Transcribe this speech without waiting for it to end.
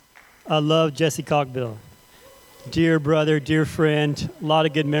I love Jesse Cockbill. Dear brother, dear friend, a lot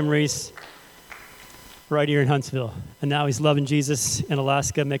of good memories right here in Huntsville. And now he's loving Jesus in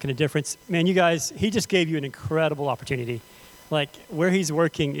Alaska, making a difference. Man, you guys, he just gave you an incredible opportunity. Like, where he's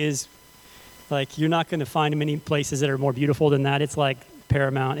working is, like, you're not going to find many places that are more beautiful than that. It's like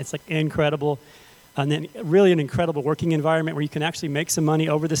paramount. It's like incredible. And then really an incredible working environment where you can actually make some money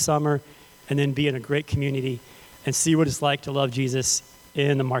over the summer and then be in a great community and see what it's like to love Jesus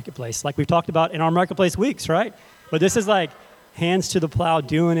in the marketplace, like we've talked about in our marketplace weeks, right? But this is like hands to the plow,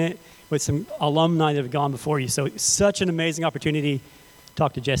 doing it with some alumni that have gone before you. So such an amazing opportunity.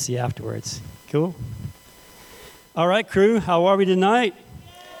 Talk to Jesse afterwards. Cool. All right, crew, how are we tonight?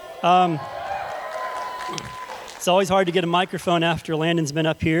 It's always hard to get a microphone after Landon's been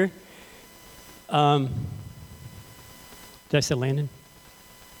up here. Did I say Landon?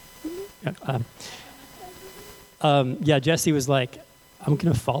 Yeah, Jesse was like, I'm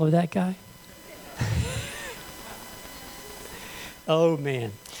going to follow that guy. Oh,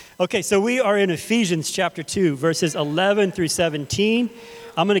 man. Okay, so we are in Ephesians chapter 2, verses 11 through 17.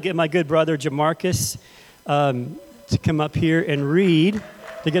 I'm going to get my good brother, Jamarcus, to come up here and read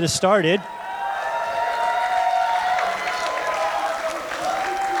to get us started.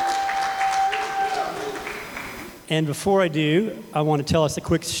 And before I do, I want to tell us a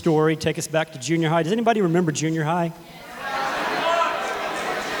quick story, take us back to junior high. Does anybody remember junior high?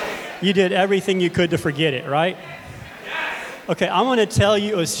 You did everything you could to forget it, right? Okay, I'm going to tell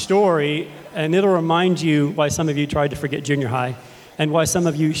you a story, and it'll remind you why some of you tried to forget junior high and why some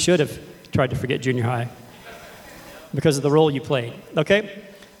of you should have tried to forget junior high because of the role you played, okay?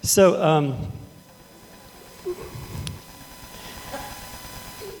 So,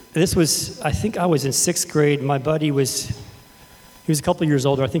 this was, I think I was in 6th grade. My buddy he was a couple years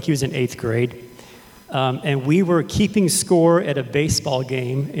older. I think he was in 8th grade. And we were keeping score at a baseball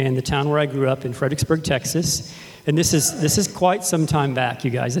game in the town where I grew up in Fredericksburg, Texas. And this is quite some time back,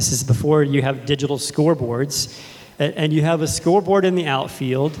 you guys. This is before you have digital scoreboards. And you have a scoreboard in the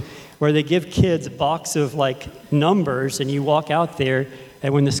outfield where they give kids a box of like numbers, and you walk out there,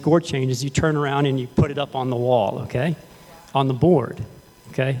 and when the score changes, you turn around and you put it up on the wall, okay? On the board,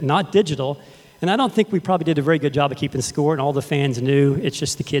 okay? Not digital. And I don't think we probably did a very good job of keeping score, and all the fans knew it's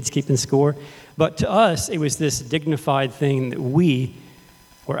just the kids keeping score. But to us, it was this dignified thing that we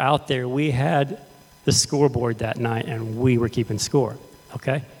were out there. We had the scoreboard that night, and we were keeping score,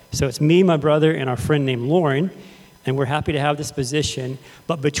 okay? So it's me, my brother, and our friend named Lauren, and we're happy to have this position.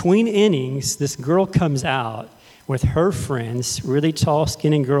 But between innings, this girl comes out with her friends, really tall,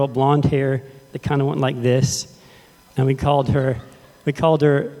 skinny girl, blonde hair that kind of went like this, and we called her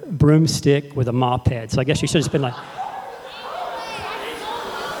broomstick with a mop head. So I guess she should have just been like,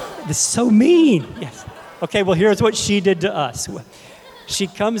 this is so mean. Yes. Okay, well, here's what she did to us. She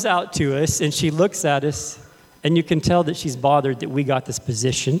comes out to us, and she looks at us, and you can tell that she's bothered that we got this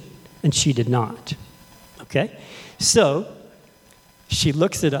position, and she did not. Okay? So she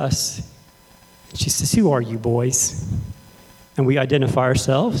looks at us, and she says, "Who are you boys?" And we identify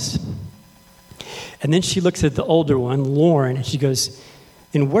ourselves. And then she looks at the older one, Lauren, and she goes,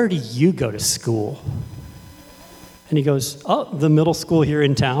 "And where do you go to school?" And he goes, "Oh, the middle school here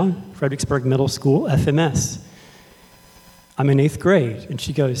in town, Fredericksburg Middle School, FMS. I'm in 8th grade." And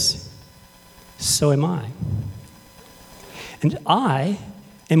she goes, "So am I. And I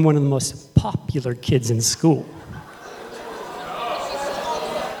am one of the most popular kids in school.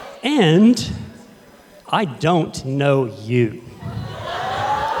 And I don't know you."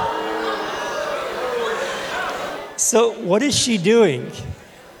 So what is she doing?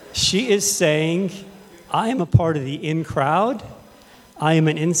 She is saying, I am a part of the in crowd, I am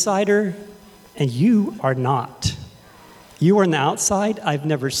an insider, and you are not. You are on the outside, I've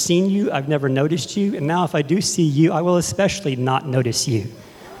never seen you, I've never noticed you, and now if I do see you, I will especially not notice you,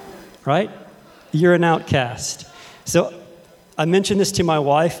 right? You're an outcast. So I mentioned this to my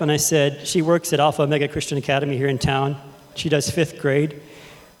wife, and I said, she works at Alpha Omega Christian Academy here in town. She does 5th grade.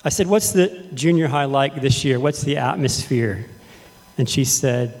 I said, "What's the junior high like this year? What's the atmosphere?" And she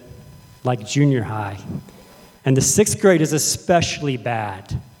said, "Like junior high. And the 6th grade is especially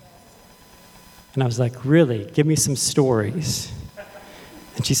bad." And I was like, "Really? Give me some stories."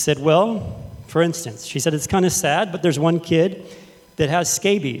 And she said, "Well, for instance," she said, "it's kind of sad, but there's one kid that has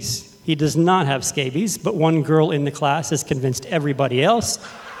scabies. He does not have scabies, but one girl in the class has convinced everybody else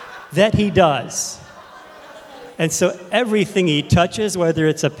that he does. And so everything he touches, whether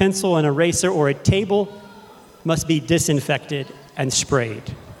it's a pencil, an eraser, or a table, must be disinfected and sprayed."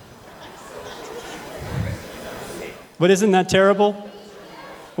 But isn't that terrible?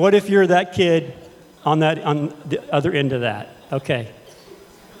 What if you're that kid on the other end of that? Okay.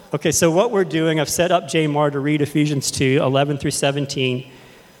 Okay, so what we're doing, I've set up Jamar to read Ephesians 2, 11 through 17.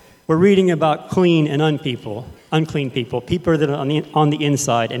 We're reading about clean and unclean people that are on the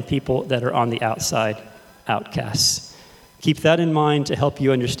inside and people that are on the outside, outcasts. Keep that in mind to help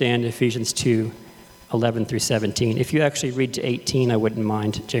you understand Ephesians 2, 11 through 17. If you actually read to 18, I wouldn't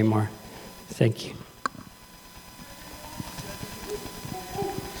mind, Jamar. Thank you.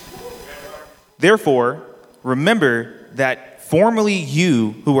 Therefore, remember that formerly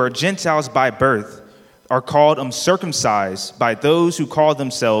you, who are Gentiles by birth, are called uncircumcised by those who call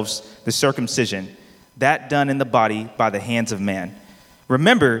themselves the circumcision, that done in the body by the hands of man.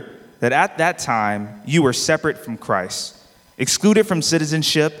 Remember that at that time you were separate from Christ, excluded from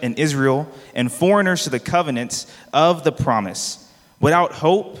citizenship in Israel, and foreigners to the covenants of the promise, without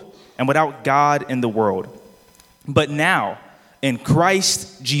hope and without God in the world. But now, in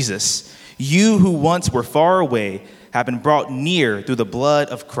Christ Jesus, you who once were far away have been brought near through the blood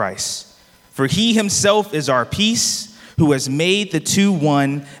of Christ. For he himself is our peace, who has made the two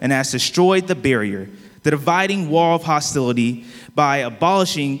one and has destroyed the barrier, the dividing wall of hostility, by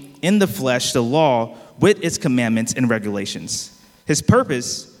abolishing in the flesh the law with its commandments and regulations. His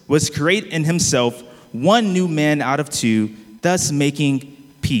purpose was to create in himself one new man out of two, thus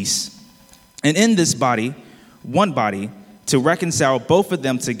making peace. And in this body, one body, to reconcile both of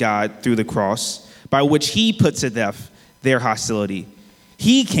them to God through the cross, by which he put to death their hostility.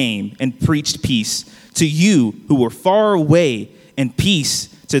 He came and preached peace to you who were far away, and peace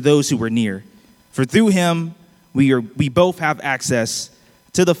to those who were near. For through him we both have access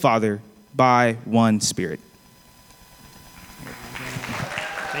to the Father by one Spirit.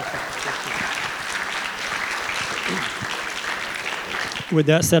 With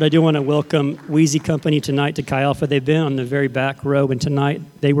that said, I do want to welcome Wheezy Company tonight to Chi Alpha. They've been on the very back row, and tonight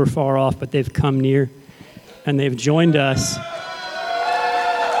they were far off, but they've come near, and they've joined us.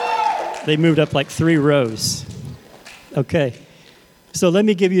 They moved up like 3 rows. Okay, so let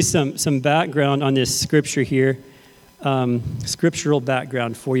me give you some background on this scripture here, scriptural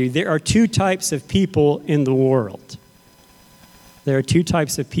background for you. There are 2 types of people in the world. There are 2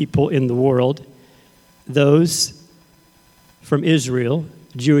 types of people in the world. Those from Israel,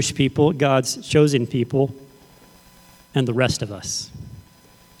 Jewish people, God's chosen people, and the rest of us,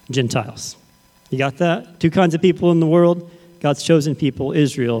 Gentiles. You got that? 2 kinds of people in the world, God's chosen people,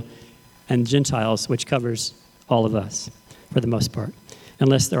 Israel, and Gentiles, which covers all of us for the most part,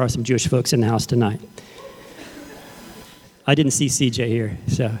 unless there are some Jewish folks in the house tonight. I didn't see CJ here,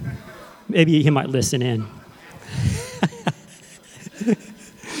 so maybe he might listen in.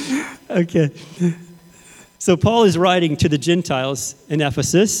 Okay. So Paul is writing to the Gentiles in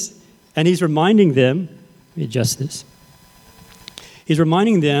Ephesus, and he's reminding them, let me adjust this. He's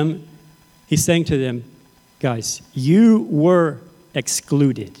reminding them, he's saying to them, guys, you were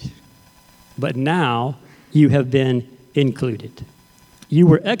excluded, but now you have been included. You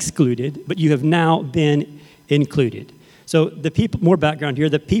were excluded, but you have now been included. So the people, more background here,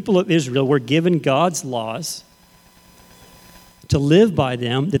 the people of Israel were given God's laws to live by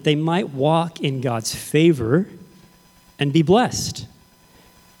them, that they might walk in God's favor and be blessed.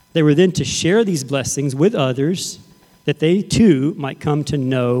 They were then to share these blessings with others, that they too might come to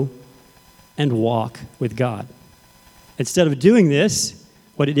know and walk with God. Instead of doing this,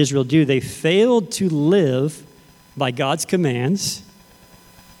 what did Israel do? They failed to live by God's commands,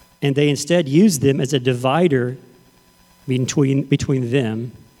 and they instead used them as a divider between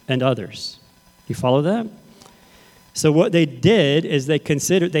them and others. You follow that? So what they did is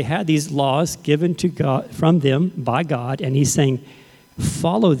they had these laws given to God from them by God, and he's saying,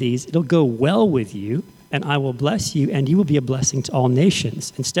 follow these, it'll go well with you, and I will bless you, and you will be a blessing to all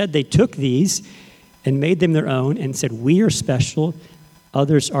nations. Instead, they took these and made them their own and said, we are special,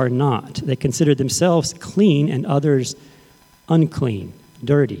 others are not. They considered themselves clean and others unclean,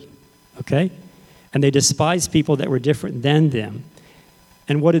 dirty, okay? And they despised people that were different than them.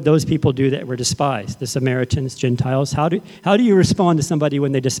 And what did those people do that were despised? The Samaritans, Gentiles. How do you respond to somebody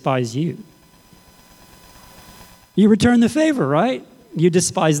when they despise you? You return the favor, right? You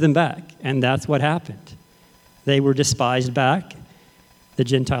despise them back. And that's what happened. They were despised back. The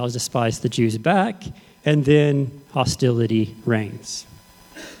Gentiles despised the Jews back. And then hostility reigns.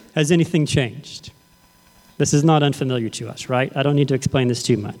 Has anything changed? This is not unfamiliar to us, right? I don't need to explain this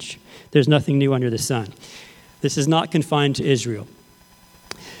too much. There's nothing new under the sun. This is not confined to Israel.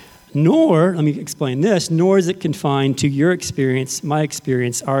 Nor, let me explain this, nor is it confined to your experience, my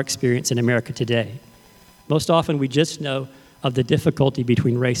experience, our experience in America today. Most often we just know of the difficulty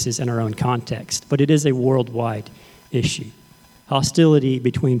between races in our own context, but it is a worldwide issue. Hostility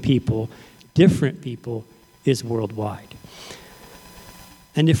between people, different people, is worldwide.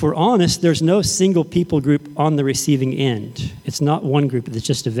 And if we're honest, there's no single people group on the receiving end. It's not one group that's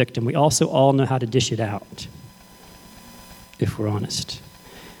just a victim. We also all know how to dish it out, if we're honest.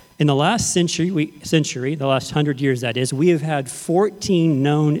 In the last century, the last 100 years that is, we have had 14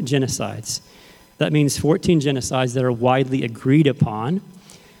 known genocides. That means 14 genocides that are widely agreed upon,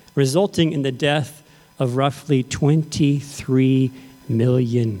 resulting in the death of roughly 23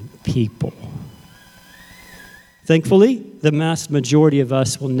 million people. Thankfully, the vast majority of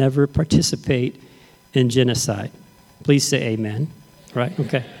us will never participate in genocide. Please say amen. Right?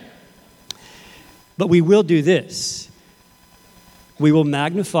 Okay. But we will do this. We will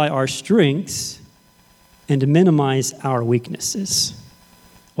magnify our strengths and minimize our weaknesses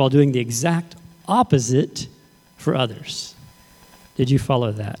while doing the exact opposite for others. Did you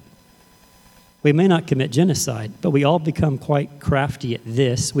follow that? We may not commit genocide, but we all become quite crafty at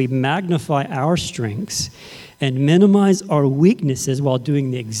this. We magnify our strengths and minimize our weaknesses while doing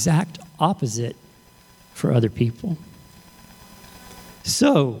the exact opposite for other people.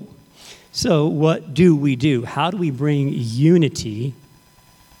 So what do we do? How do we bring unity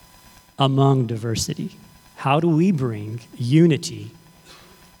among diversity? How do we bring unity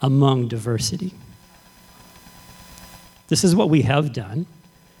among diversity? This is what we have done.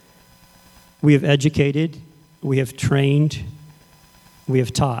 We have educated, we have trained, we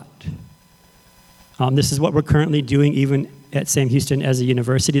have taught. This is what we're currently doing even at Sam Houston as a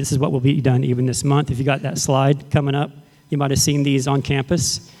university. This is what will be done even this month. If you got that slide coming up, you might have seen these on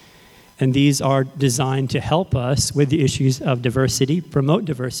campus. And these are designed to help us with the issues of diversity, promote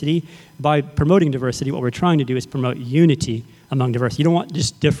diversity. By promoting diversity, what we're trying to do is promote unity among diversity. You don't want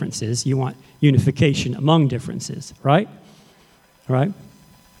just differences. You want unification among differences, right? All right?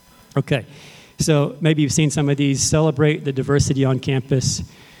 Okay. So maybe you've seen some of these. Celebrate the diversity on campus.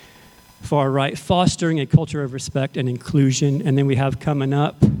 Far right, fostering a culture of respect and inclusion. And then we have coming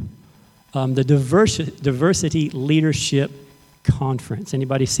up the Diversity Leadership Conference.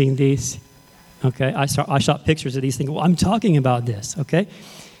 Anybody seen these? Okay, I shot pictures of these things. Well, I'm talking about this, okay?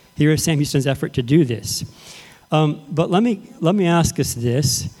 Here is Sam Houston's effort to do this. But let me ask us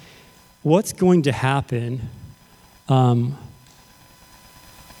this. What's going to happen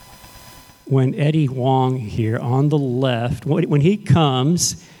when Eddie Wong here on the left, when he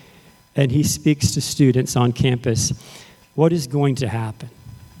comes and he speaks to students on campus, what is going to happen?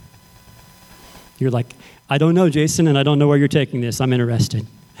 You're like, I don't know, Jason, and I don't know where you're taking this. I'm interested.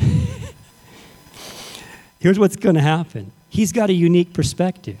 Here's what's going to happen. He's got a unique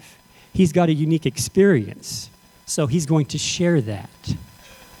perspective. He's got a unique experience. So he's going to share that.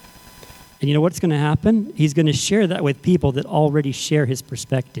 And you know what's going to happen? He's going to share that with people that already share his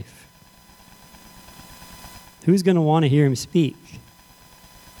perspective. Who's going to want to hear him speak?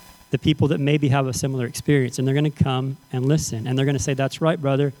 The people that maybe have a similar experience, and they're going to come and listen, and they're going to say, that's right,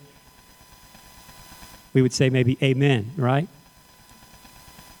 brother. We would say maybe amen, right?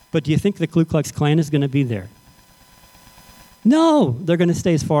 But do you think the Ku Klux Klan is going to be there? No, they're going to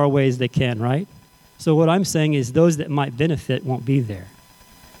stay as far away as they can, right? So what I'm saying is those that might benefit won't be there.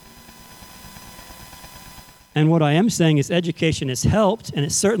 And what I am saying is education has helped, and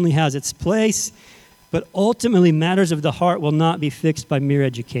it certainly has its place, but ultimately matters of the heart will not be fixed by mere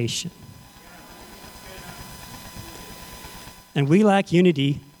education. And we lack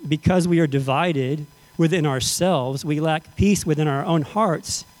unity because we are divided within ourselves. We lack peace within our own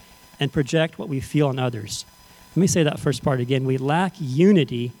hearts and project what we feel on others. Let me say that first part again. We lack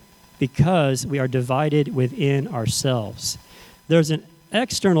unity because we are divided within ourselves. There's an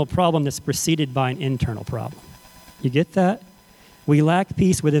external problem that's preceded by an internal problem. You get that? We lack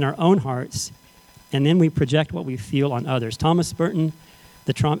peace within our own hearts, and then we project what we feel on others. Thomas Burton,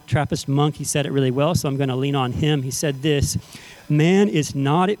 the Trappist monk, he said it really well, so I'm going to lean on him. He said this: man is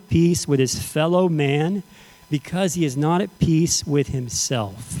not at peace with his fellow man because he is not at peace with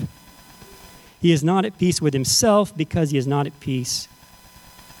himself. He is not at peace with himself because he is not at peace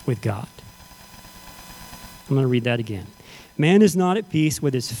with God. I'm going to read that again. Man is not at peace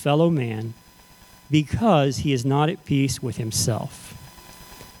with his fellow man because he is not at peace with himself.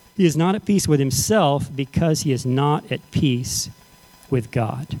 He is not at peace with himself because he is not at peace with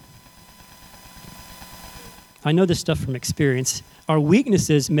God. I know this stuff from experience. Our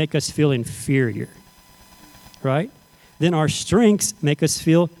weaknesses make us feel inferior, right? Then our strengths make us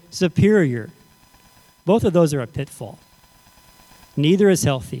feel superior. Both of those are a pitfall. Neither is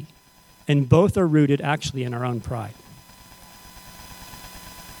healthy, and both are rooted actually in our own pride.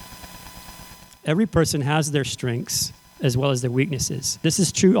 Every person has their strengths as well as their weaknesses. This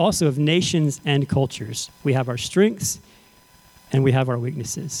is true also of nations and cultures. We have our strengths and we have our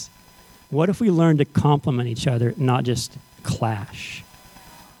weaknesses. What if we learn to complement each other, not just clash?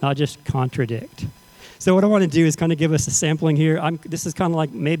 not just contradict. So what I want to do is kind of give us a sampling here. This is kind of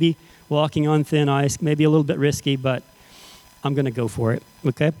like maybe walking on thin ice, maybe a little bit risky, but I'm going to go for it,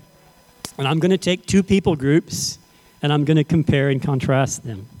 okay? And I'm going to take two people groups, and I'm going to compare and contrast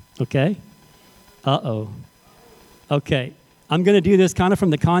them, okay? Uh-oh. Okay. I'm going to do this kind of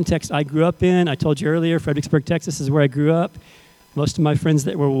from the context I grew up in. I told you earlier, Fredericksburg, Texas is where I grew up. Most of my friends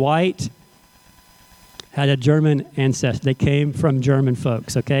that were white had a German ancestor. They came from German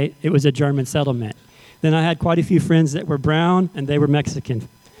folks, okay? It was a German settlement. Then I had quite a few friends that were brown, and they were Mexican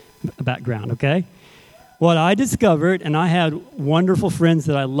background, okay? What I discovered, and I had wonderful friends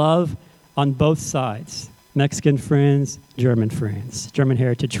that I love on both sides, Mexican friends, German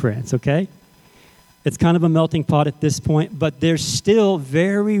heritage friends, okay? It's kind of a melting pot at this point, but there's still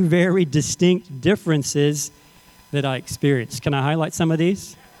very, very distinct differences that I experienced. Can I highlight some of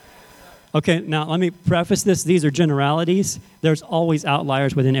these? Okay, now let me preface this. These are generalities. There's always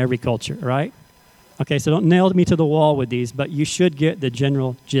outliers within every culture, right? Okay, so don't nail me to the wall with these, but you should get the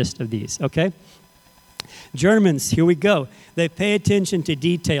general gist of these, okay? Germans, here we go. They pay attention to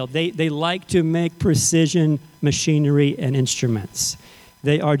detail. They like to make precision machinery and instruments.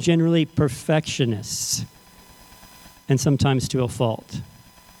 They are generally perfectionists, and sometimes to a fault.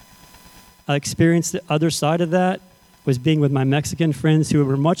 I experienced the other side of that was being with my Mexican friends who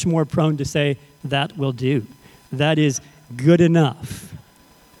were much more prone to say, that will do. That is good enough.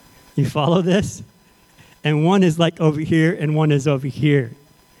 You follow this? And one is like over here, and one is over here.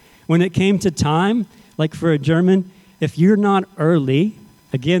 When it came to time, like for a German, if you're not early,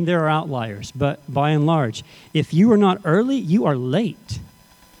 again, there are outliers, but by and large, if you are not early, you are late.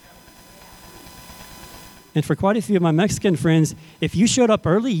 And for quite a few of my Mexican friends, if you showed up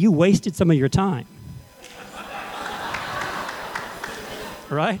early, you wasted some of your time.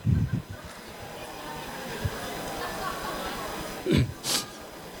 Right?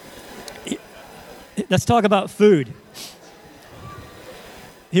 Let's talk about food.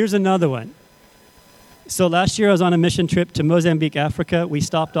 Here's another one. So last year I was on a mission trip to Mozambique, Africa. We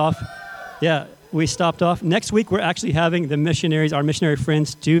stopped off. Next week we're actually having the missionaries, our missionary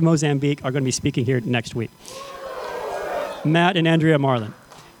friends to Mozambique are going to be speaking here next week. Matt and Andrea Marlin.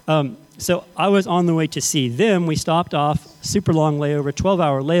 So I was on the way to see them. We stopped off, super long layover,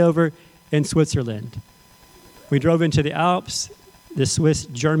 12-hour layover in Switzerland. We drove into the Alps, the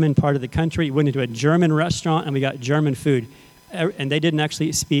Swiss-German part of the country, went into a German restaurant, and we got German food. And they didn't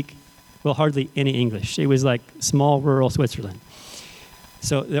actually speak, well, hardly any English. It was like small rural Switzerland.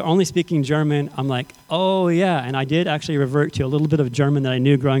 So they're only speaking German. I'm like, oh, yeah. And I did actually revert to a little bit of German that I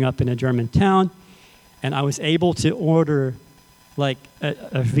knew growing up in a German town. And I was able to order like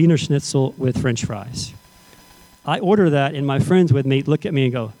a Wiener Schnitzel with French fries. I order that, and my friends with me look at me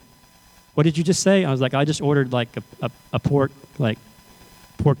and go, what did you just say? I was like, I just ordered like a pork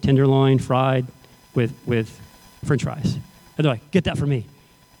tenderloin fried with French fries. And they're like, get that for me.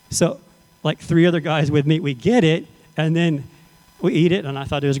 So like 3 other guys with me, we get it, and then we eat it, and I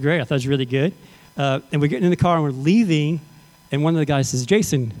thought it was great. I thought it was really good. And we're getting in the car, and we're leaving, and one of the guys says,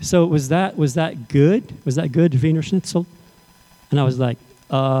 Jason, so was that good? Was that good, Wiener Schnitzel? And I was like,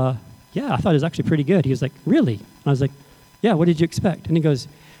 yeah, I thought it was actually pretty good. He was like, really? And I was like, yeah, what did you expect? And he goes,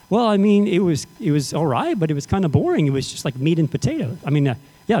 well, I mean, it was all right, but it was kind of boring. It was just like meat and potatoes. Meat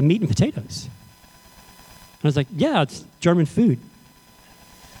and potatoes. And I was like, yeah, it's German food.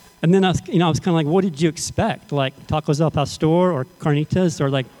 And then I was kind of like, what did you expect? Like tacos al pastor or carnitas or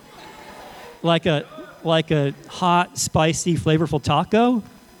like a hot, spicy, flavorful taco?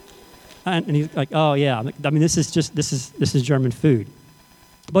 And he's like, oh yeah. I mean, this is German food.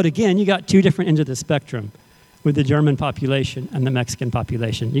 But again, you got two different ends of the spectrum with the German population and the Mexican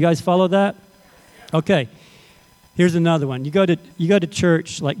population. You guys follow that? Okay. Here's another one. You go to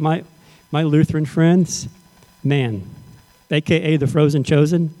church, like my Lutheran friends, man, AKA the frozen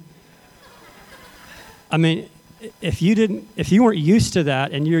chosen. I mean, if you weren't used to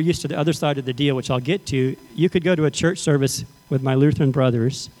that and you're used to the other side of the deal, which I'll get to, you could go to a church service with my Lutheran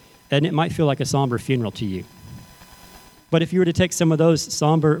brothers, and it might feel like a somber funeral to you. But if you were to take some of those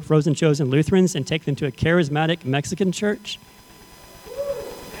somber, frozen chosen Lutherans and take them to a charismatic Mexican church,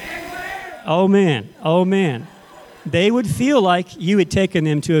 oh man, they would feel like you had taken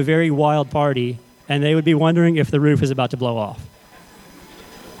them to a very wild party, and they would be wondering if the roof is about to blow off.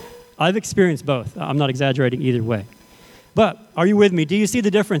 I've experienced both. I'm not exaggerating either way. But are you with me? Do you see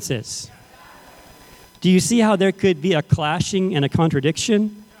the differences? Do you see how there could be a clashing and a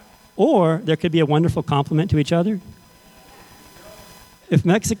contradiction, or there could be a wonderful complement to each other? If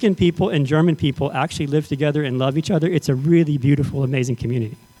Mexican people and German people actually live together and love each other, it's a really beautiful, amazing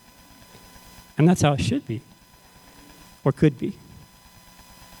community. And that's how it should be, or could be.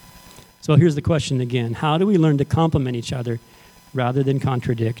 So here's the question again. How do we learn to complement each other rather than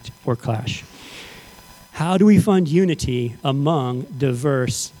contradict or clash? How do we find unity among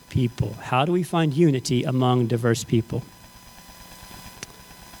diverse people? How do we find unity among diverse people?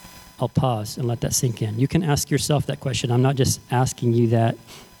 I'll pause and let that sink in. You can ask yourself that question. I'm not just asking you that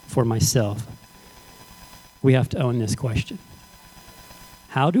for myself. We have to own this question.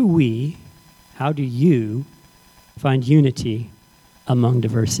 How do you find unity among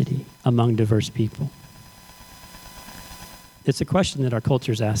diversity, among diverse people? It's a question that our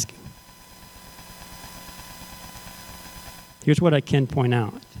culture is asking. Here's what I can point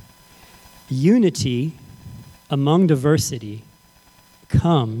out. Unity among diversity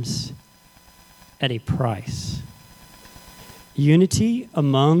comes at a price. Unity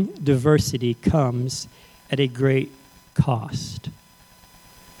among diversity comes at a great cost.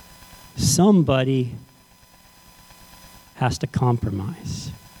 Somebody has to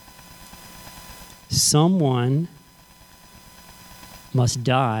compromise. Someone must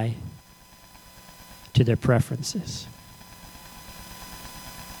die to their preferences.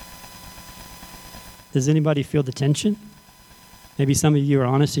 Does anybody feel the tension? Maybe some of you are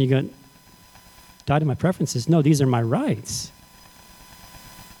honest and you go, die to my preferences. No, these are my rights.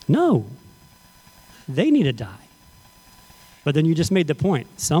 No, they need to die. But then you just made the point.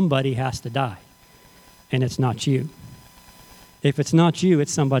 Somebody has to die, and it's not you. If it's not you,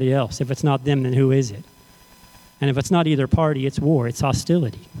 it's somebody else. If it's not them, then who is it? And if it's not either party, it's war, it's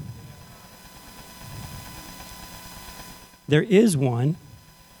hostility. There is one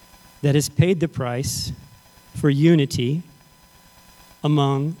that has paid the price for unity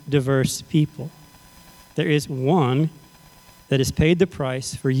among diverse people. There is one that has paid the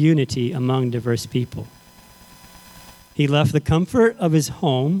price for unity among diverse people. He left the comfort of his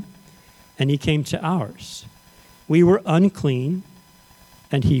home and he came to ours. We were unclean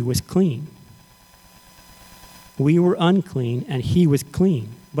and he was clean. We were unclean and he was clean.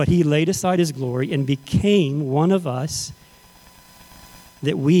 But he laid aside his glory and became one of us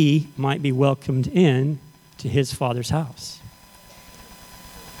that we might be welcomed in to his Father's house.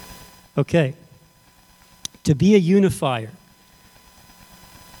 Okay. To be a unifier.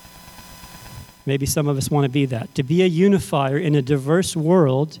 Maybe some of us want to be that. To be a unifier in a diverse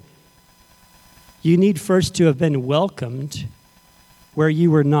world, you need first to have been welcomed where you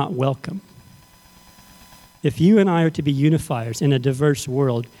were not welcome. If you and I are to be unifiers in a diverse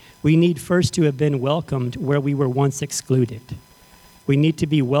world, we need first to have been welcomed where we were once excluded. We need to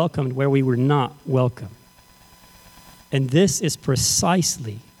be welcomed where we were not welcome. And this is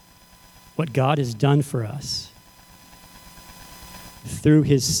precisely what God has done for us through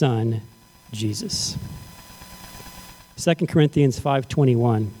his Son, Jesus. 2 Corinthians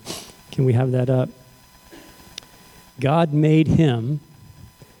 5:21. Can we have that up? God made him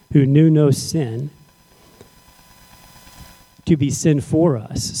who knew no sin to be sin for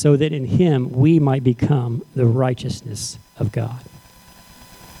us, so that in him we might become the righteousness of God.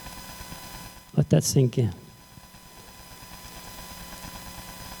 Let that sink in.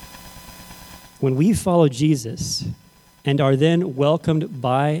 When we follow Jesus and are then welcomed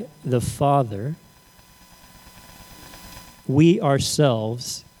by the Father, we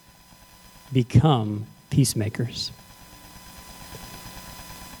ourselves become peacemakers.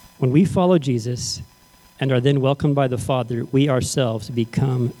 When we follow Jesus and are then welcomed by the Father, we ourselves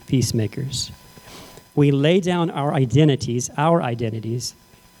become peacemakers. We lay down our identities,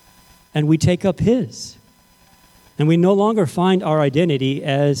 and we take up his. And we no longer find our identity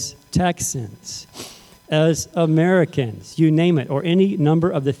as Texans, as Americans, you name it, or any number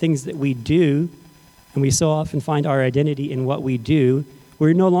of the things that we do, and we so often find our identity in what we do.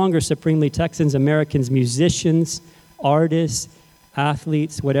 We're no longer supremely Texans, Americans, musicians, artists,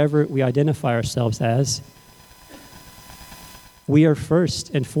 athletes, whatever we identify ourselves as. We are first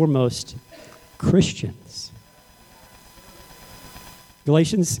and foremost Christians.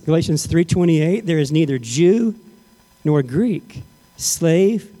 Galatians 3:28, there is neither Jew nor Greek,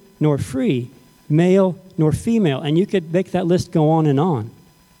 slave nor free, male nor female. And you could make that list go on and on.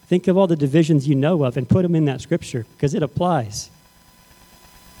 Think of all the divisions you know of and put them in that scripture, because it applies.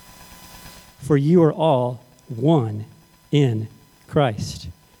 For you are all one in Christ.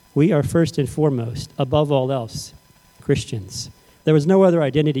 We are first and foremost, above all else, Christians. There is no other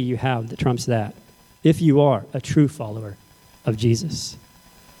identity you have that trumps that, if you are a true follower of Jesus.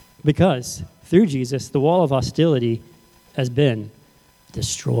 Because through Jesus, the wall of hostility has been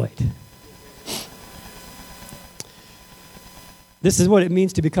destroyed. This is what it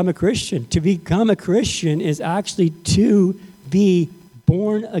means to become a Christian. To become a Christian is actually to be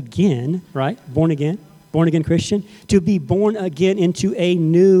born again, right? Born again Christian. To be born again into a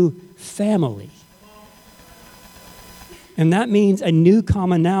new family. And that means a new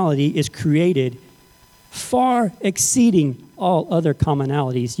commonality is created, far exceeding all other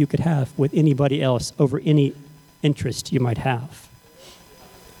commonalities you could have with anybody else over any interest you might have.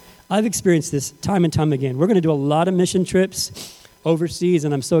 I've experienced this time and time again. We're going to do a lot of mission trips overseas,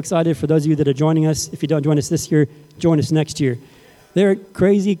 and I'm so excited for those of you that are joining us. If you don't join us this year, join us next year. They're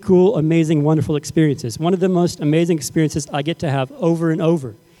crazy, cool, amazing, wonderful experiences. One of the most amazing experiences I get to have over and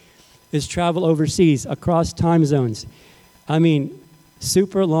over is travel overseas across time zones. I mean,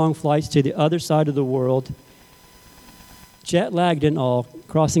 super long flights to the other side of the world, jet lagged and all,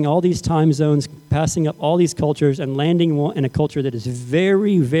 crossing all these time zones, passing up all these cultures, and landing in a culture that is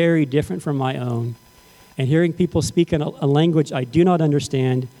very, very different from my own, and hearing people speak in a language I do not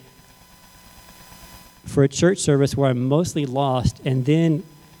understand for a church service where I'm mostly lost, and then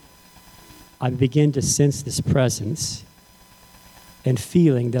I begin to sense this presence and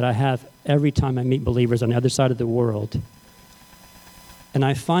feeling that I have every time I meet believers on the other side of the world. And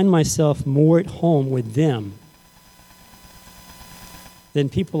I find myself more at home with them than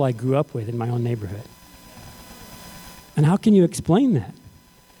people I grew up with in my own neighborhood. And how can you explain that?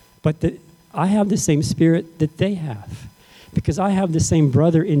 But I have the same spirit that they have, because I have the same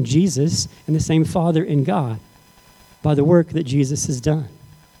brother in Jesus and the same Father in God by the work that Jesus has done.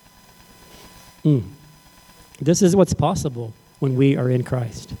 This is what's possible when we are in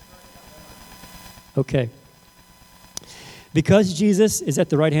Christ. Okay. Because Jesus is at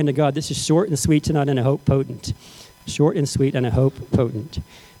the right hand of God, this is short and sweet tonight, and I hope potent. Short and sweet, and I hope potent.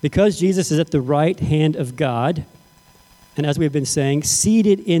 Because Jesus is at the right hand of God, and as we've been saying,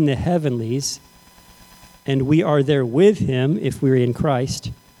 seated in the heavenlies, and we are there with him if we're in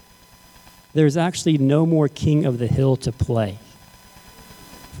Christ, there's actually no more king of the hill to play.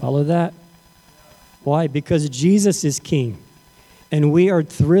 Follow that? Why? Because Jesus is king. And we are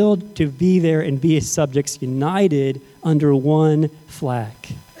thrilled to be there and be his subjects united under one flag.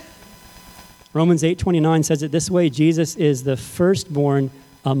 Romans 8:29 says it this way: Jesus is the firstborn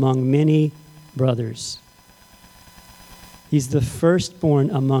among many brothers. He's the firstborn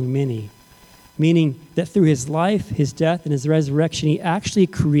among many, meaning that through his life, his death, and his resurrection, he actually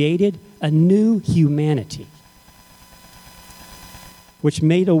created a new humanity, which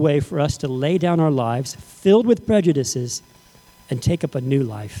made a way for us to lay down our lives filled with prejudices and take up a new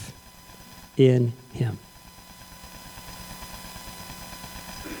life in him.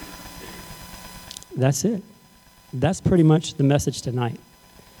 That's it. That's pretty much the message tonight.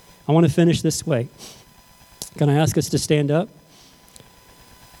 I want to finish this way. Can I ask us to stand up?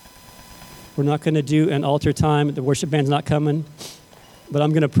 We're not going to do an altar time. The worship band's not coming. But I'm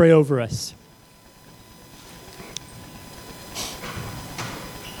going to pray over us.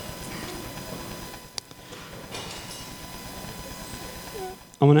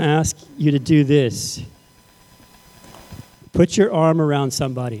 I want to ask you to do this. Put your arm around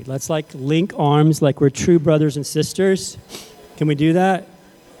somebody. Let's link arms like we're true brothers and sisters. Can we do that?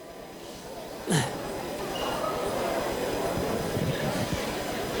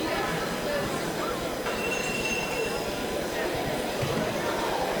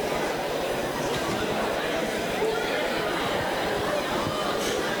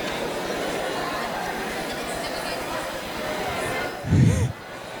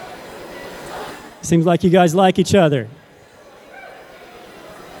 Seems like you guys like each other.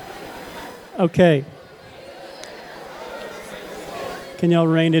 Okay. Can y'all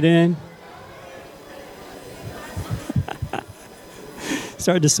rein it in?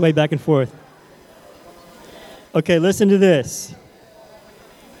 Started to sway back and forth. Okay, listen to this.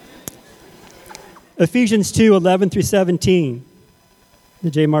 Ephesians 2:11-17.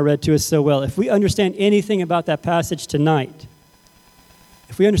 That Jamar read to us so well. If we understand anything about that passage tonight,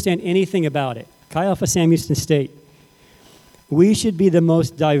 if we understand anything about it, Chi Alpha Sam Houston State, we should be the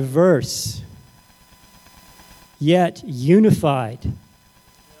most diverse, yet unified,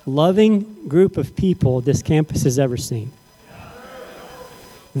 loving group of people this campus has ever seen.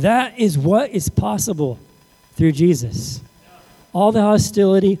 That is what is possible through Jesus. All the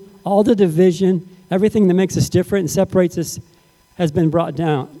hostility, all the division, everything that makes us different and separates us has been brought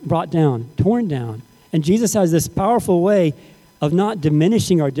down, torn down. And Jesus has this powerful way of not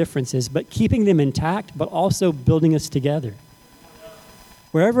diminishing our differences, but keeping them intact, but also building us together.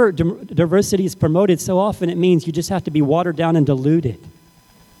 Wherever diversity is promoted, so often it means you just have to be watered down and diluted.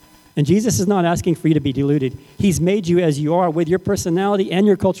 And Jesus is not asking for you to be diluted. He's made you as you are with your personality and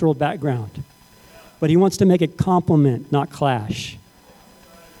your cultural background. But he wants to make it complement, not clash.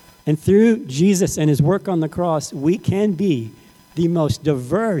 And through Jesus and his work on the cross, we can be the most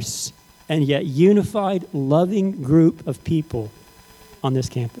diverse and yet unified, loving group of people on this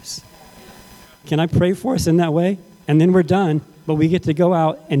campus. Can I pray for us in that way? And then we're done, but we get to go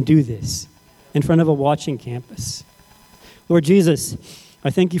out and do this in front of a watching campus. Lord Jesus, I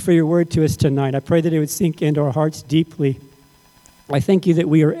thank you for your word to us tonight. I pray that it would sink into our hearts deeply. I thank you that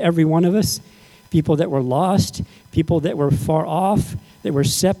we are, every one of us, people that were lost, people that were far off, that were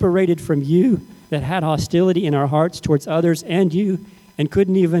separated from you, that had hostility in our hearts towards others and you, and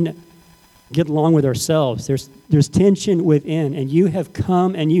couldn't even get along with ourselves. There's tension within, and you have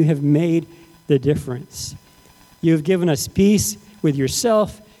come and you have made the difference. You have given us peace with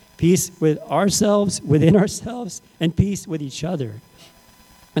yourself, peace with ourselves, within ourselves, and peace with each other.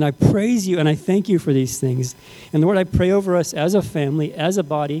 And I praise you and I thank you for these things. And Lord, I pray over us as a family, as a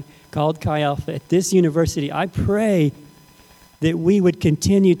body called Chi Alpha at this university. I pray that we would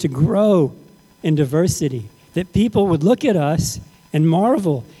continue to grow in diversity, that people would look at us and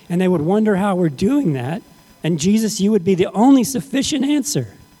marvel, and they would wonder how we're doing that. And Jesus, you would be the only sufficient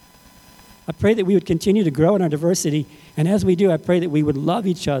answer. I pray that we would continue to grow in our diversity, and as we do, I pray that we would love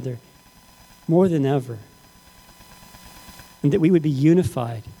each other more than ever, and that we would be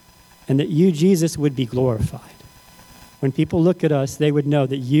unified, and that you, Jesus, would be glorified. When people look at us, they would know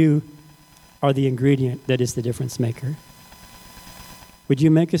that you are the ingredient that is the difference maker. Would you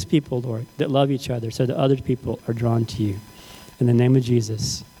make us people, Lord, that love each other so that other people are drawn to you? In the name of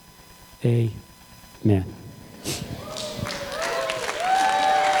Jesus, amen.